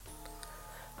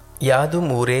யாதும்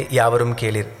ஊரே யாவரும்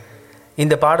கேளிர்.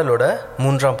 இந்த பாடலோட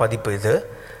 3ஆம் பதிப்பு இது.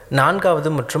 4வது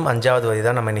மற்றும் 5வது வரி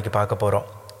தான் நம்ம இன்றைக்கி பார்க்க போகிறோம்.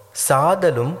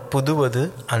 சாதலும் புதுவது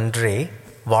அன்றே,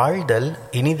 வாழ்தல்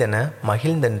இனிதென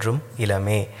மகிழ்ந்தென்றும்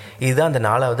இளமே. இதுதான் அந்த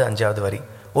 4வது 5வது வரி.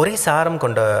 ஒரே சாரம்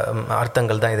கொண்ட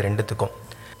அர்த்தங்கள் தான் இது ரெண்டுத்துக்கும்.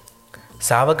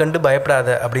 சாவை கண்டு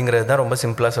பயப்படாத அப்படிங்கிறது தான் ரொம்ப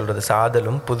சிம்பிளாக சொல்கிறது.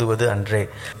 சாதலும் புதுவது அன்றே.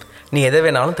 நீ எதை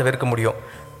வேணாலும் தவிர்க்க முடியும்.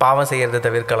 பாவம் செய்கிறத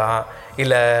தவிர்க்கலாம்,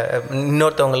 இல்லை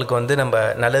இன்னொருத்தவங்களுக்கு நம்ம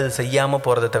நல்லது செய்யாமல்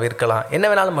போகிறத தவிர்க்கலாம், என்ன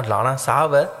வேணாலும் பண்ணலாம். ஆனால்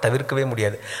சாவை தவிர்க்கவே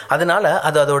முடியாது. அதனால்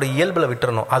அதோட இயல்பில்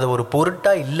விட்டுறணும். அது ஒரு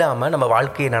பொருட்டாக இல்லாமல் நம்ம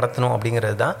வாழ்க்கையை நடத்தணும்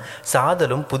அப்படிங்கிறது தான்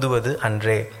சாதலும் புதுவது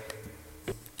அன்றே.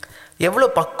 எவ்வளோ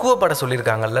பக்குவப்பட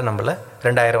சொல்லியிருக்காங்கல்ல நம்மளை.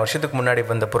 2000 வருஷத்துக்கு முன்னாடி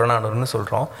வந்த புறநானூறுன்னு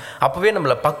சொல்கிறோம். அப்போவே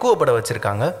நம்மளை பக்குவப்பட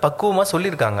வச்சுருக்காங்க, பக்குவமாக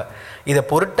சொல்லியிருக்காங்க. இதை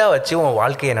பொருட்டாக வச்சு உன்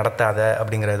வாழ்க்கையை நடத்தாத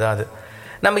அப்படிங்கிறது தான் அது.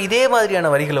 நம்ம இதே மாதிரியான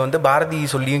வரிகளை பாரதி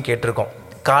சொல்லியும் கேட்டிருக்கோம்.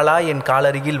 காலா என்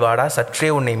காலருகில் வாடா, சற்றே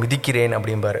உன்னை மிதிக்கிறேன்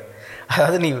அப்படிம்பாரு.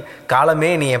 அதாவது நீ காலமே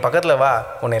நீ என் பக்கத்தில் வா,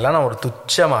 உன்னையெல்லாம் நான் ஒரு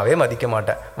துச்சமாகவே மதிக்க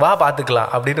மாட்டேன், வா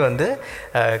பார்த்துக்கலாம் அப்படின்னு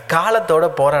காலத்தோட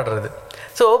போராடுறது.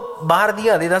 ஸோ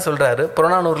பாரதியும் அதே தான் சொல்கிறாரு,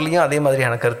 புறநானூறுலேயும் அதே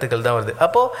மாதிரியான கருத்துக்கள் தான் வருது.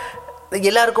 அப்போது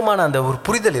எல்லாருக்குமான அந்த ஒரு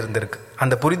புரிதல் இருந்திருக்கு.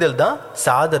 அந்த புரிதல் தான்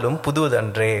சாதலும் புதுவது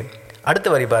அன்றே. அடுத்த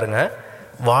வரி பாருங்கள்.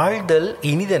 வாழ்தல்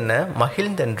இனிதென்ன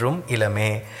மகிழ்ந்தென்றும் இளமே.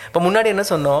 இப்போ முன்னாடி என்ன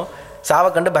சொன்னோம்? சாவை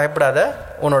கண்டு பயப்படாத,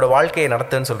 உன்னோட வாழ்க்கையை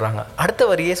நடத்துன்னு சொல்கிறாங்க. அடுத்த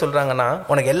வரியே சொல்கிறாங்கன்னா,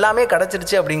 உனக்கு எல்லாமே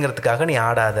கிடச்சிருச்சு அப்படிங்கிறதுக்காக நீ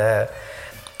ஆடாத.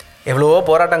 எவ்வளவோ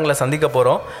போராட்டங்களை சந்திக்க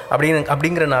போகிறோம்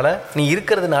அப்படிங்கிறனால, நீ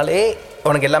இருக்கிறதுனாலே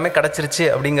உனக்கு எல்லாமே கிடச்சிருச்சு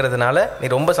அப்படிங்கிறதுனால நீ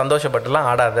ரொம்ப சந்தோஷப்பட்டுலாம்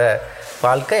ஆடாத.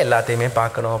 வாழ்க்கை எல்லாத்தையுமே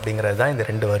பார்க்கணும் அப்படிங்கிறது தான் இந்த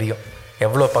 2 வரியும்.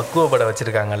 எவ்வளோ பக்குவப்பட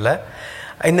வச்சுருக்காங்கல்ல.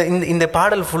 இந்த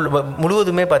பாடல்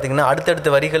முழுவதுமே பார்த்திங்கன்னா அடுத்தடுத்த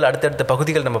வரிகள், அடுத்தடுத்த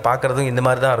பகுதிகள் நம்ம பார்க்குறதும் இந்த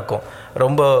மாதிரி தான் இருக்கும்.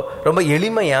 ரொம்ப ரொம்ப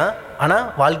எளிமையாக, ஆனால்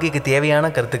வாழ்க்கைக்கு தேவையான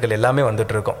கருத்துக்கள் எல்லாமே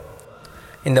வந்துட்டுருக்கோம்.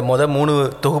 இந்த 3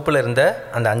 தொகுப்பில் இருந்த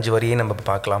அந்த 5 வரியை நம்ம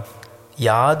பார்க்கலாம்.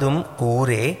 யாதும்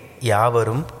ஊரே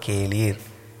யாவரும் கேளீர்,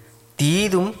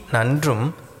 தீதும் நன்றும்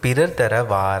பிறர் தர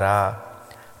வாரா,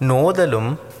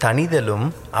 நோதலும் தனிதலும்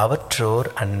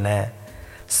அவற்றோர் அன்ன,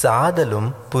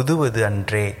 சாதலும் புதுவது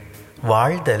அன்றே,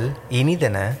 வாழ்தல்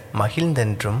இனிதென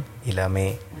மகிழ்ந்தென்றும் இளமே.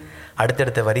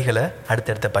 அடுத்தடுத்த வரிகளை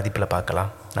அடுத்தடுத்த பதிப்பில்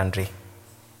பார்க்கலாம். நன்றி.